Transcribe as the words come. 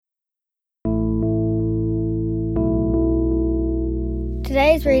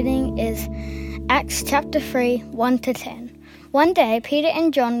Today's reading is Acts chapter 3, 1-10. One day, Peter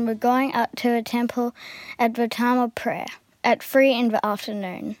and John were going up to a temple at the time of prayer, at 3 in the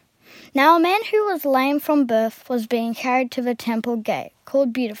afternoon. Now a man who was lame from birth was being carried to the temple gate,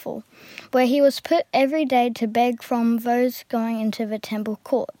 called Beautiful, where he was put every day to beg from those going into the temple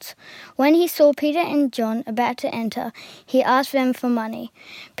courts. When he saw Peter and John about to enter, he asked them for money.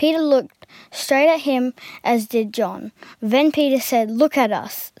 Peter looked straight at him, as did John. Then Peter said, "Look at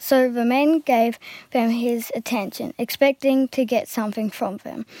us." So the man gave them his attention, expecting to get something from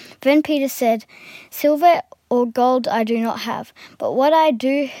them. Then Peter said, "Silver or gold I do not have, but what I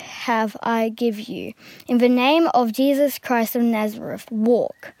do have I give you. In the name of Jesus Christ of Nazareth,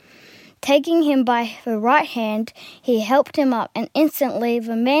 walk." Taking him by the right hand, he helped him up, and instantly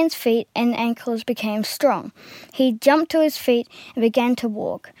the man's feet and ankles became strong. He jumped to his feet and began to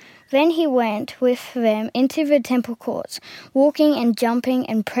walk. Then he went with them into the temple courts, walking and jumping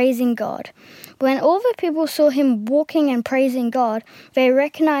and praising God. When all the people saw him walking and praising God, they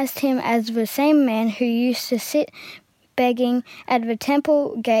recognized him as the same man who used to sit begging at the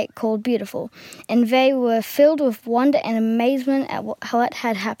temple gate called Beautiful, and they were filled with wonder and amazement at what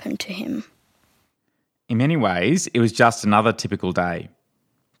had happened to him. In many ways, it was just another typical day.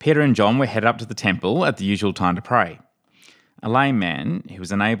 Peter and John were headed up to the temple at the usual time to pray. A lame man who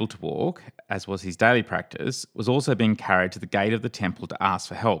was unable to walk, as was his daily practice, was also being carried to the gate of the temple to ask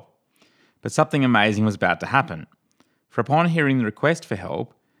for help. But something amazing was about to happen. For upon hearing the request for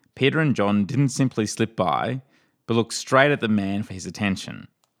help, Peter and John didn't simply slip by, but looked straight at the man for his attention.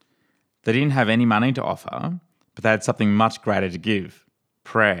 They didn't have any money to offer, but they had something much greater to give: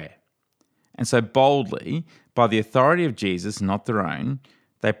 prayer. And so boldly, by the authority of Jesus, not their own,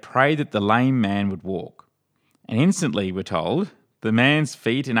 they prayed that the lame man would walk. And instantly, we're told, the man's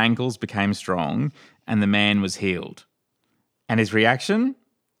feet and ankles became strong, and the man was healed. And his reaction?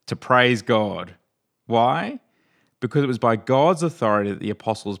 To praise God. Why? Because it was by God's authority that the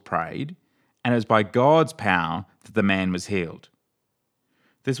apostles prayed, and it was by God's power that the man was healed.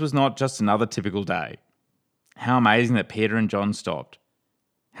 This was not just another typical day. How amazing that Peter and John stopped.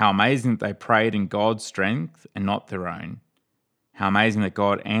 How amazing that they prayed in God's strength and not their own. How amazing that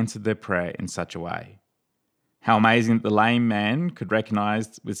God answered their prayer in such a way. How amazing that the lame man could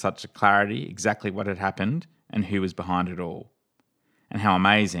recognise with such a clarity exactly what had happened and who was behind it all. And how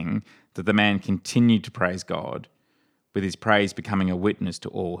amazing that the man continued to praise God, with his praise becoming a witness to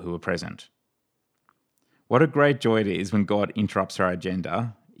all who were present. What a great joy it is when God interrupts our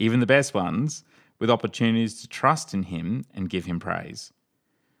agenda, even the best ones, with opportunities to trust in him and give him praise.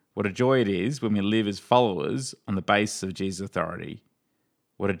 What a joy it is when we live as followers on the basis of Jesus' authority.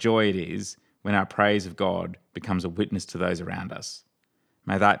 What a joy it is when our praise of God becomes a witness to those around us.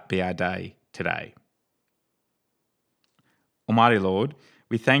 May that be our day today. Almighty Lord,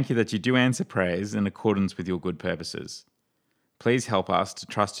 we thank you that you do answer prayers in accordance with your good purposes. Please help us to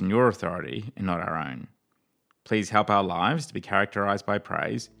trust in your authority and not our own. Please help our lives to be characterised by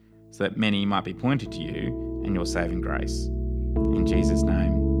praise so that many might be pointed to you and your saving grace. In Jesus'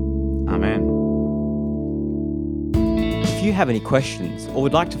 name, Amen. If you have any questions or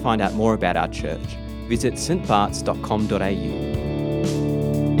would like to find out more about our church, visit stbarts.com.au.